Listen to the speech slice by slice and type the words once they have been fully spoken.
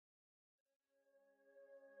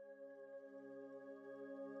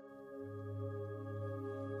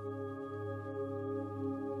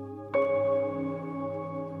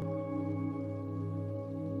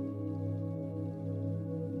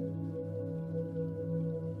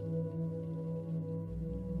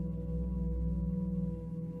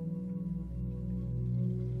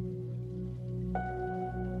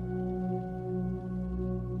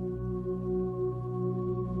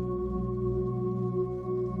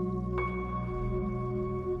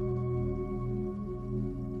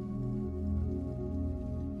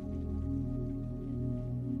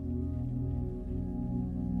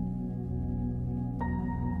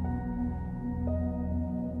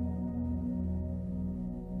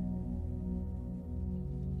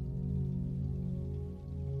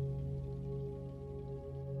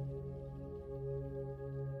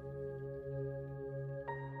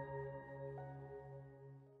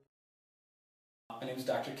My name is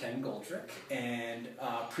Dr. Ken Goldrick, and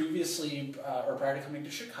previously, or prior to coming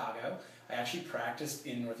to Chicago, I actually practiced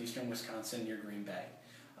in northeastern Wisconsin near Green Bay.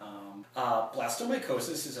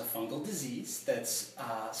 Blastomycosis is a fungal disease that's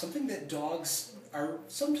something that dogs are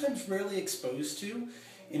sometimes rarely exposed to.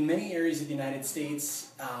 In many areas of the United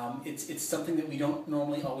States, it's something that we don't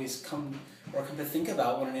normally always come to think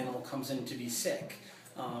about when an animal comes in to be sick.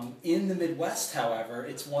 In the Midwest, however,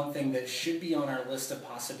 it's one thing that should be on our list of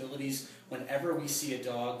possibilities whenever we see a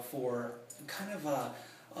dog for kind of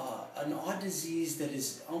an odd disease that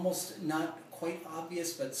is almost not quite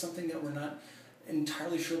obvious, but something that we're not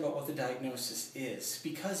entirely sure about what the diagnosis is.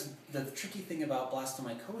 Because the tricky thing about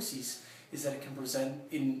blastomycosis is that it can present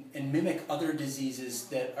and mimic other diseases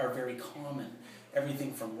that are very common.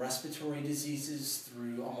 Everything from respiratory diseases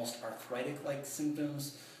through almost arthritic-like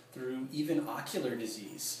symptoms, through even ocular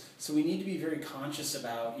disease. So we need to be very conscious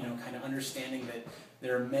about, kind of understanding that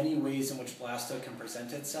there are many ways in which blasto can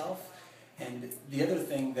present itself. And the other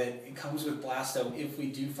thing that it comes with blasto, if we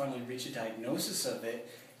do finally reach a diagnosis of it,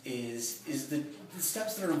 is the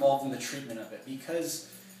steps that are involved in the treatment of it.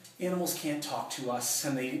 Because animals can't talk to us,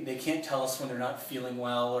 and they can't tell us when they're not feeling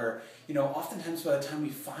well, or oftentimes by the time we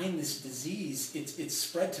find this disease, it's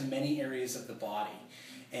spread to many areas of the body.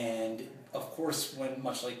 And of course, when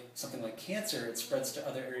much like something like cancer, it spreads to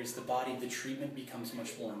other areas of the body, the treatment becomes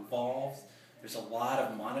much more involved. There's a lot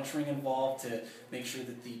of monitoring involved to make sure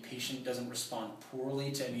that the patient doesn't respond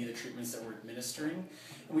poorly to any of the treatments that we're administering.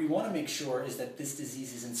 And we want to make sure is that this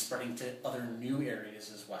disease isn't spreading to other new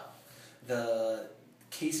areas as well. The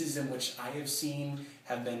cases in which I have seen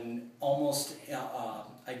have been almost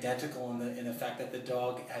identical in the fact that the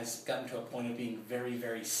dog has gotten to a point of being very,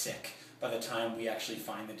 very sick by the time we actually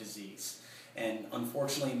find the disease. And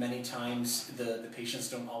unfortunately, many times the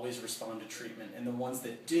patients don't always respond to treatment. And the ones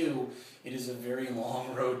that do, it is a very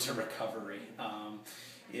long road to recovery.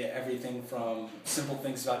 Everything from simple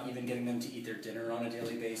things about even getting them to eat their dinner on a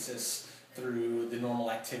daily basis, through the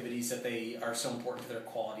normal activities that they are so important to their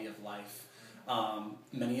quality of life.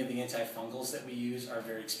 Many of the antifungals that we use are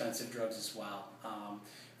very expensive drugs as well.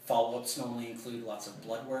 Follow-ups normally include lots of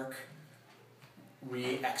blood work,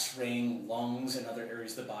 re-x-raying lungs and other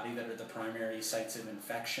areas of the body that are the primary sites of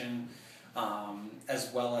infection,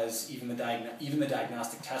 as well as even the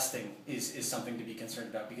diagnostic testing is something to be concerned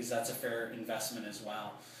about, because that's a fair investment as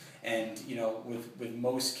well. And with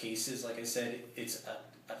most cases, like I said, it's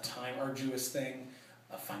a time arduous thing,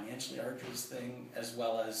 a financially arduous thing, as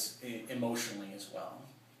well as emotionally as well.